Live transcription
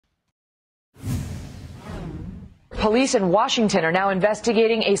Police in Washington are now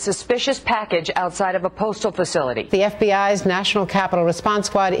investigating a suspicious package outside of a postal facility. The FBI's National Capital Response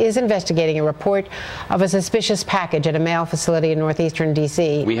Squad is investigating a report of a suspicious package at a mail facility in northeastern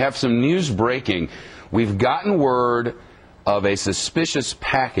D.C. We have some news breaking. We've gotten word of a suspicious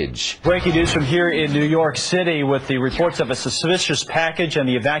package. Breaking news from here in New York City with the reports of a suspicious package and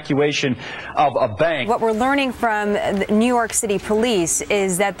the evacuation of a bank. What we're learning from New York City police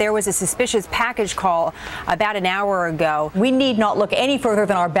is that there was a suspicious package call about an hour ago. We need not look any further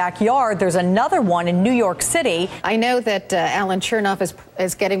than our backyard. There's another one in New York City. I know that Alan Chernoff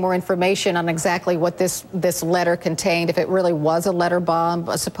is getting more information on exactly what this letter contained, if it really was a letter bomb.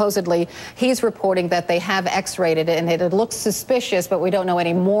 Supposedly, he's reporting that they have X-rayed it, and it looks suspicious, but we don't know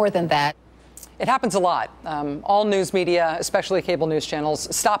any more than that. It happens a lot. All news media, especially cable news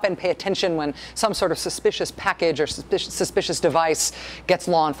channels, stop and pay attention when some sort of suspicious package or suspicious device gets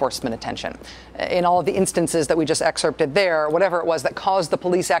law enforcement attention. In all of the instances that we just excerpted there, whatever it was that caused the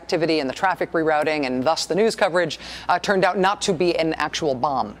police activity and the traffic rerouting and thus the news coverage turned out not to be an actual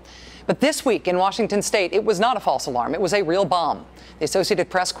bomb. But this week in Washington state, it was not a false alarm. It was a real bomb. The Associated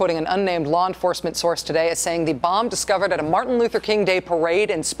Press, quoting an unnamed law enforcement source today, is saying the bomb discovered at a Martin Luther King Day parade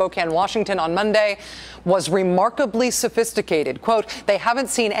in Spokane, Washington on Monday was remarkably sophisticated. Quote, "They haven't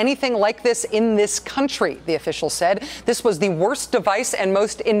seen anything like this in this country," the official said. "This was the worst device and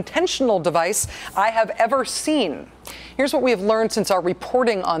most intentional device I have ever seen." Here's what we have learned since our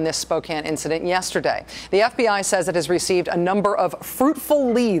reporting on this Spokane incident yesterday. The FBI says it has received a number of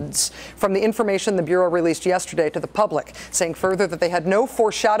fruitful leads from the information the Bureau released yesterday to the public, saying further that they had no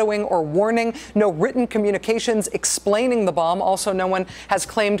foreshadowing or warning, no written communications explaining the bomb. Also, no one has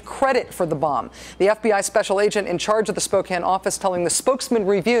claimed credit for the bomb. The FBI special agent in charge of the Spokane office telling the Spokesman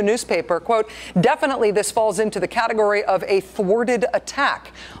Review newspaper, quote, "Definitely this falls into the category of a thwarted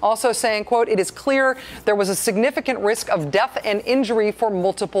attack." Also saying, quote, "It is clear there was a significant risk of death and injury for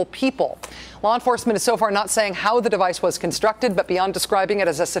multiple people." Law enforcement is so far not saying how the device was constructed, but beyond describing it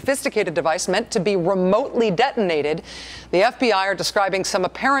as a sophisticated device meant to be remotely detonated, the FBI are describing some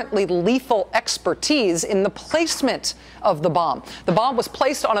apparently lethal expertise in the placement of the bomb. The bomb was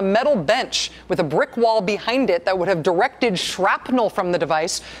placed on a metal bench with a brick wall behind it that would have directed shrapnel from the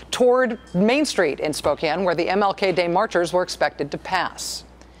device toward Main Street in Spokane, where the MLK Day marchers were expected to pass.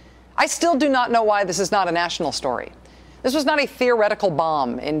 I still do not know why this is not a national story. This was not a theoretical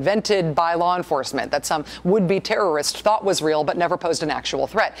bomb invented by law enforcement that some would-be terrorist thought was real but never posed an actual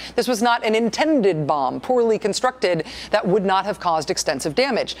threat. This was not an intended bomb, poorly constructed, that would not have caused extensive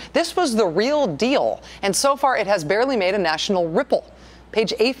damage. This was the real deal, and so far it has barely made a national ripple.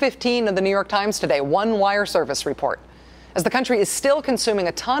 Page A15 of the New York Times today, one wire service report. As the country is still consuming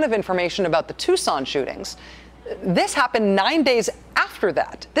a ton of information about the Tucson shootings, this happened 9 days after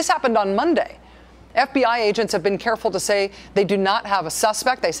that. This happened on Monday. FBI agents have been careful to say they do not have a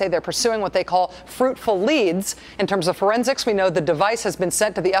suspect. They say they're pursuing what they call fruitful leads. In terms of forensics, we know the device has been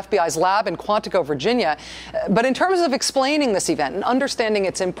sent to the FBI's lab in Quantico, Virginia. But in terms of explaining this event and understanding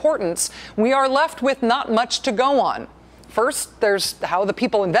its importance, we are left with not much to go on. First, there's how the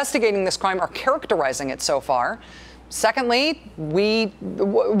people investigating this crime are characterizing it so far. Secondly,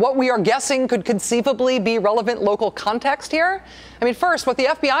 what we are guessing could conceivably be relevant local context here. I mean, first, what the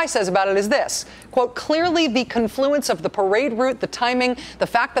FBI says about it is this, quote, "Clearly the confluence of the parade route, the timing, the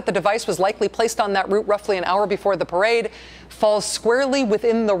fact that the device was likely placed on that route roughly an hour before the parade falls squarely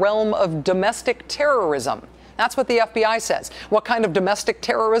within the realm of domestic terrorism." That's what the FBI says. What kind of domestic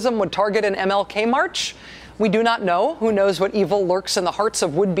terrorism would target an MLK march? We do not know. Who knows what evil lurks in the hearts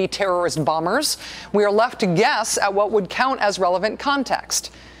of would-be terrorist bombers? We are left to guess at what would count as relevant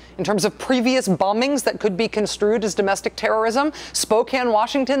context. In terms of previous bombings that could be construed as domestic terrorism, Spokane,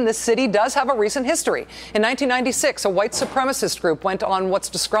 Washington, this city does have a recent history. In 1996, a white supremacist group went on what's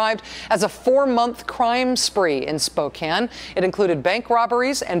described as a 4-month crime spree in Spokane. It included bank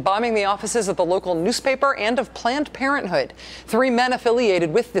robberies and bombing the offices of the local newspaper and of Planned Parenthood. 3 men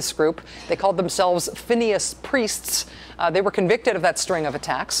affiliated with this group, they called themselves Phineas Priests. They were convicted of that string of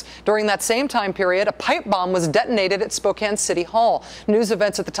attacks. During that same time period, a pipe bomb was detonated at Spokane City Hall. News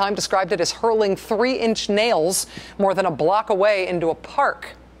events at the time described it as hurling 3-inch nails more than a block away into a park.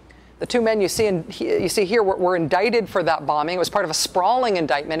 The 2 men you see here were indicted for that bombing. It was part of a sprawling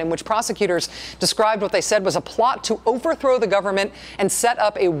indictment in which prosecutors described what they said was a plot to overthrow the government and set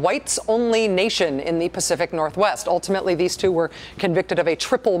up a whites-only nation in the Pacific Northwest. Ultimately, these 2 were convicted of a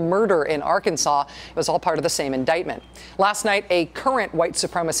triple murder in Arkansas. It was all part of the same indictment. Last night, a current white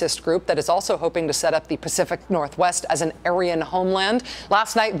supremacist group that is also hoping to set up the Pacific Northwest as an Aryan homeland,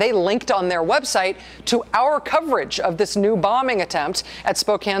 last night they linked on their website to our coverage of this new bombing attempt at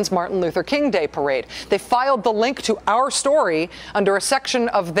Spokane's Martin Martin Luther King Day parade. They filed the link to our story under a section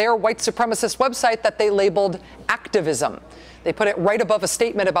of their white supremacist website that they labeled activism. They put it right above a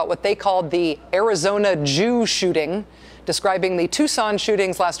statement about what they called the Arizona Jew shooting, describing the Tucson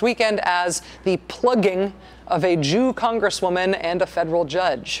shootings last weekend as the plugging of a Jew congresswoman and a federal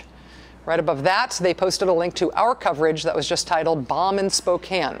judge. Right above that, they posted a link to our coverage that was just titled Bomb in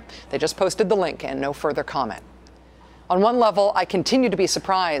Spokane. They just posted the link and no further comment. On one level, I continue to be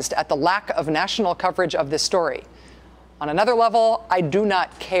surprised at the lack of national coverage of this story. On another level, I do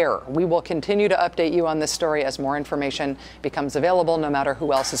not care. We will continue to update you on this story as more information becomes available, no matter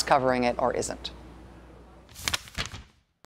who else is covering it or isn't.